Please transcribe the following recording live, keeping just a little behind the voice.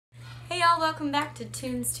y'all, welcome back to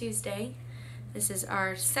Tunes Tuesday. This is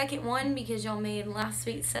our second one because y'all made last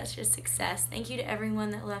week such a success. Thank you to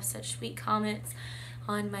everyone that left such sweet comments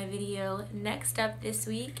on my video. Next up this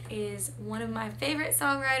week is one of my favorite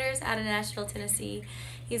songwriters out of Nashville, Tennessee.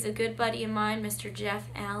 He's a good buddy of mine, Mr. Jeff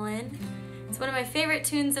Allen. It's one of my favorite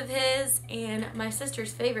tunes of his and my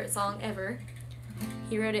sister's favorite song ever.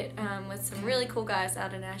 He wrote it with some really cool guys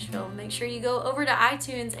out of Nashville. Make sure you go over to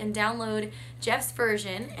iTunes and download Jeff's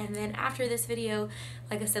version. And then after this video,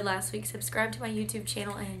 like I said last week, subscribe to my YouTube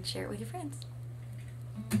channel and share it with your friends.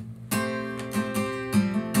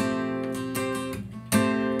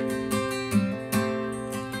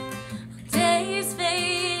 Days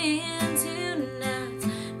fade into nights,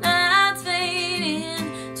 nights fade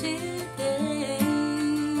into days.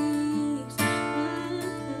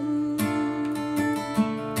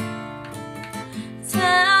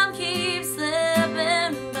 Time keeps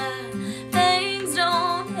slipping by, things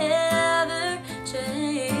don't ever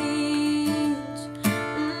change.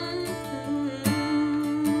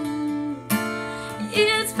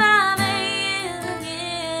 It's 5 a.m.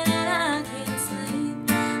 again and I can't sleep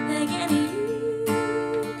thinking of you,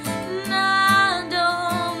 and I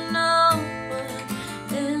don't know what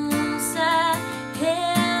else I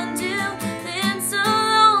can do. Been so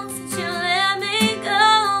long since you let me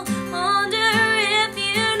go. Wonder if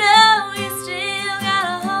you know you still got a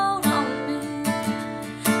hold on me.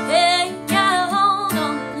 Hey, got a hold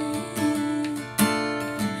on me.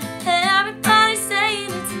 Everybody's saying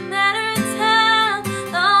it's a matter of time.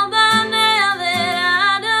 All by now that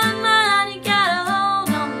I done mine, you got a hold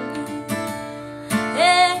on me.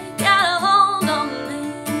 Hey, got a hold on me.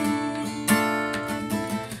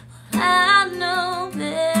 I know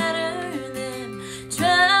better than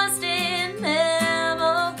trusting memories.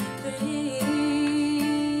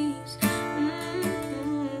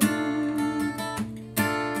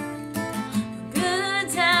 Good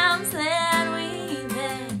times that we've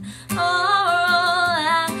had are all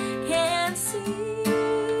I can see.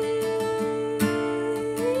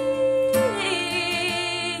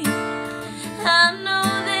 I know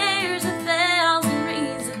there's 1,000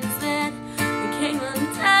 reasons that we came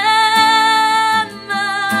undone,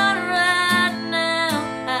 but right now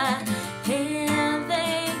I can't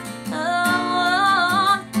think of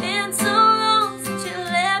one. Been so long since you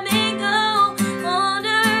let me go.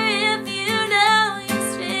 Wonder if you know you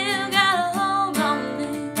still got a hold on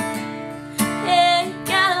me. Hey,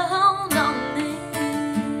 got a hold on me.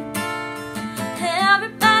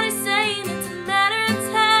 Everybody's saying it's a matter of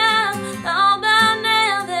time. All by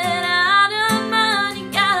now that I done mine, you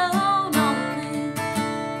got a hold on me.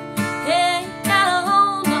 Hey, got a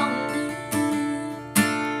hold on me.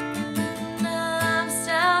 I've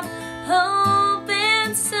stopped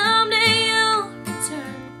hoping someday you'll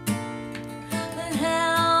return. But how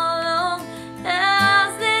long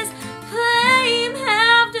does this flame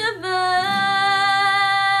have to burn?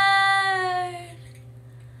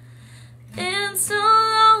 Been so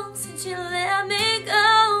long since you let me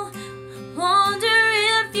go. Wonder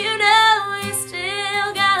if you know you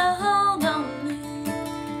still got a hold on me.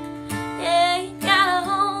 Yeah, you got a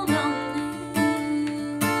hold on me.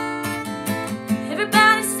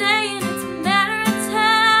 Everybody's saying it's a matter of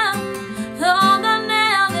time. All by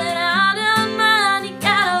now that I done mine, you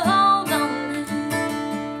got a hold on me.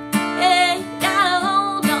 Yeah, you got a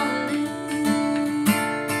hold on me.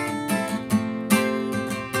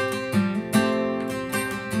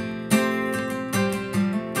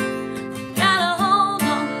 Got a hold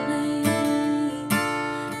on me.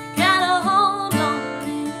 Got a hold on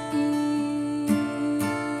me.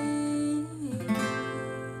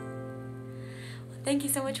 Thank you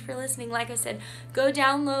so much for listening. Like I said, go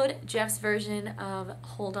download Jeff's version of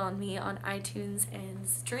Hold On Me on iTunes and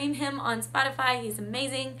stream him on Spotify. He's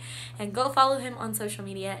amazing. And go follow him on social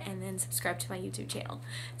media and then subscribe to my YouTube channel.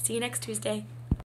 See you next Tuesday.